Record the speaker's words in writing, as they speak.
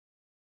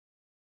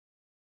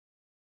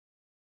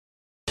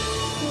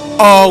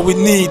All we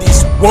need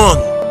is one.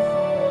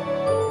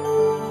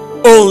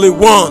 Only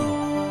one.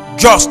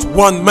 Just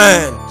one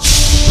man.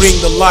 Bring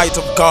the light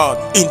of God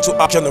into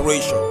our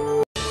generation.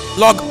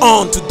 Log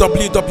on to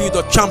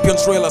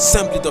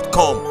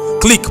www.championsroyalassembly.com.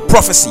 Click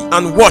prophecy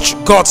and watch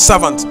God's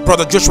servant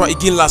Brother Joshua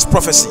Iginla's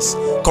prophecies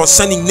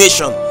concerning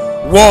nation,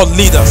 world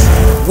leaders,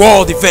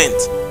 world event,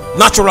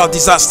 natural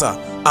disaster,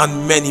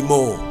 and many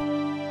more.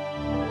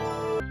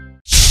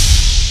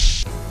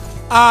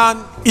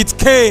 And it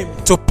came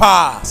to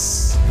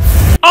pass.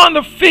 On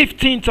the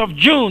 15th of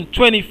June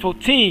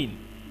 2014,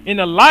 in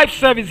a live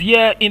service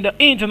here in the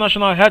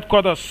international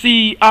headquarters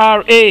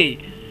CRA,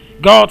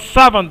 God's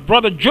servant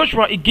Brother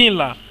Joshua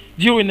Iginla,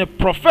 during a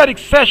prophetic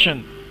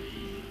session,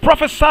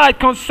 prophesied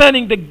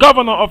concerning the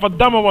governor of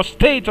Adamawa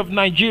state of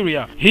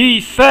Nigeria.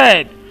 He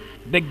said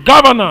the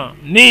governor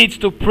needs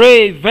to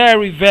pray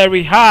very,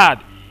 very hard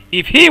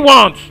if he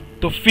wants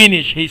to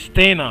finish his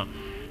tenure.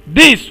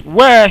 These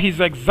were his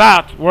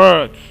exact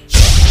words.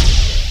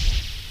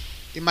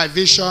 In my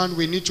vision,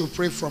 we need to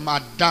pray from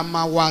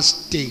Adamawa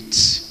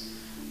state,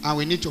 and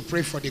we need to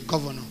pray for the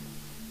governor.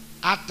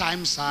 Hard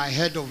times are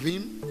ahead of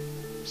him.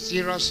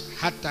 Serious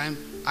hard time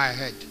are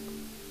ahead.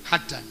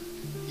 Hard time.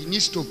 He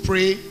needs to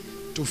pray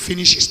to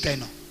finish his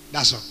tenure.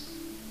 That's all.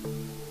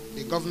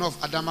 The governor of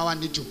Adamawa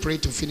needs to pray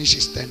to finish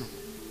his tenure.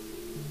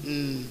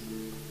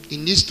 He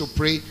needs to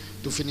pray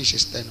to finish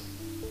his tenure.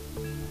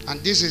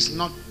 And this is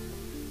not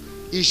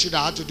issue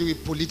that had to do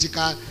with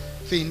political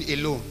thing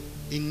alone.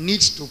 He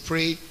needs to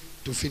pray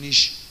to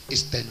finish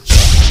his tenure.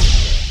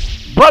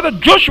 Brother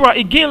Joshua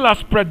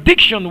Iginla's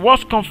prediction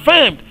was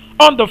confirmed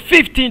on the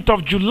 15th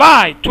of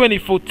July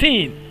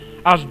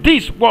 2014, as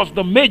this was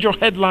the major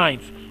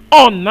headlines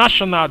on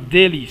national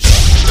dailies.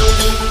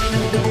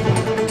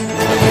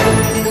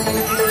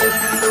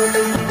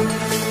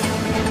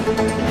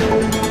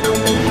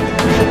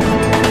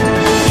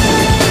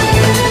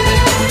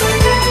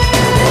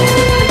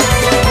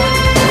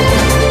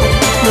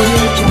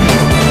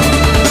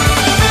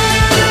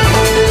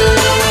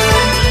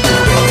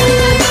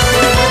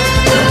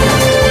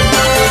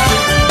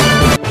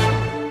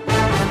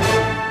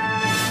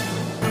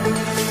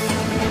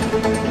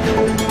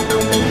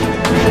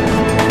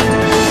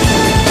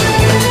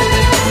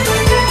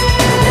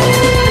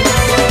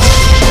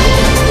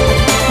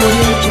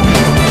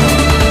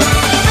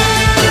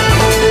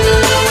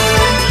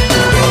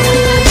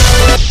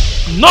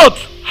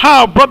 Note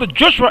how Brother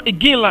Joshua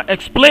Iginla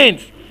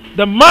explains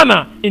the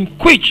manner in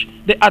which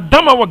the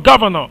Adamawa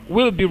governor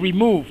will be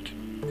removed.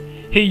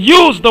 He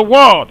used the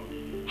word,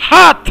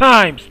 hard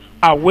times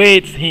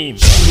awaits him.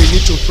 We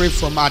need to pray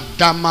from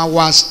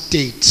Adamawa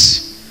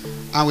state,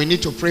 and we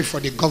need to pray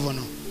for the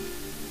governor.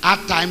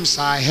 Hard times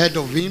are ahead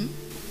of him.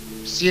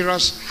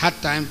 Serious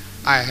hard time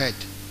are ahead.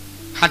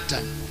 Hard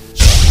time.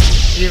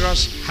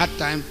 Serious hard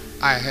time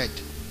are ahead.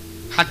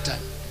 Hard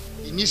time.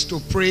 He needs to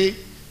pray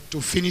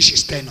to finish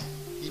his tenure.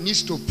 He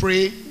needs to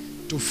pray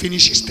to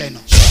finish his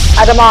tenure.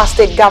 Adamawa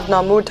State Governor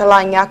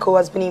Murtala Nyako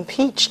has been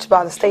impeached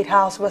by the State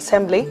House of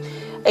Assembly.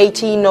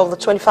 18 of the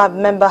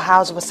 25-member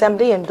House of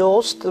Assembly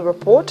endorsed the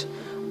report,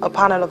 a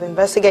panel of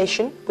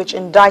investigation which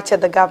indicted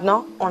the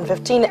governor on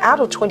 15 out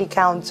of 20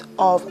 counts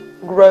of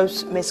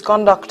gross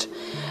misconduct.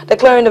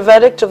 Declaring the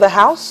verdict of the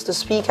House, the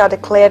Speaker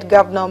declared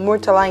Governor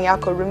Murtala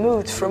Nyako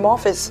removed from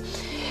office.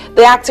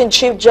 The acting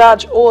Chief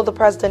Judge or the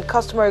President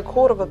Customary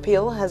Court of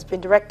Appeal has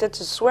been directed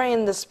to swear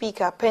in the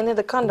Speaker pending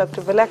the conduct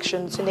of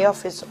elections in the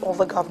office of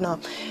the Governor.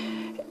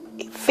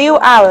 A few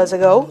hours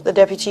ago, the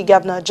Deputy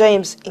Governor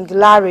James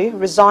Ingilari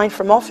resigned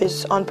from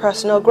office on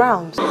personal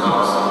grounds. Even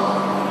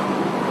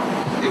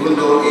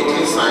though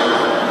 18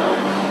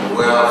 signed,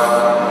 we have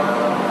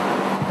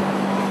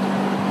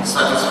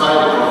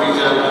satisfied the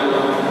provision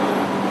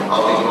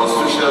of the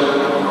Constitution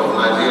of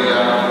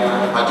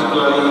Nigeria,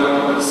 particularly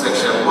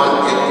Section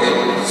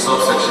 188,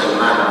 subsection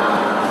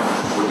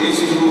 9. With this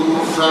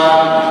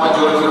two-third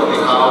majority of the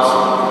House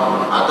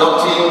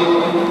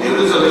adopting the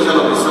resolution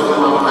of the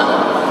seven-man panel,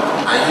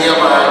 I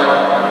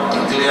hereby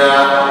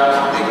declare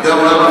the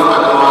governor of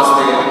Adamawa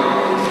State,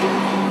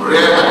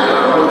 Rear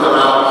Admiral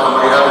Murtala,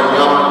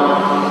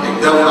 the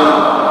governor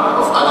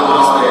of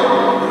Adamawa State,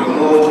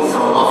 removed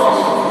from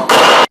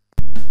office.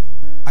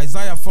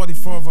 Isaiah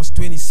 44 verse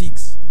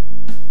 26,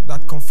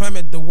 that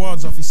confirmed the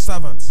words of his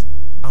servants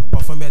and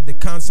performed the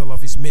counsel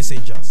of his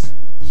messengers.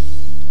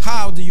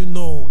 How do you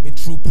know a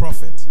true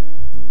prophet?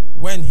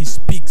 When he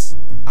speaks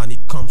and it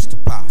comes to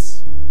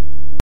pass.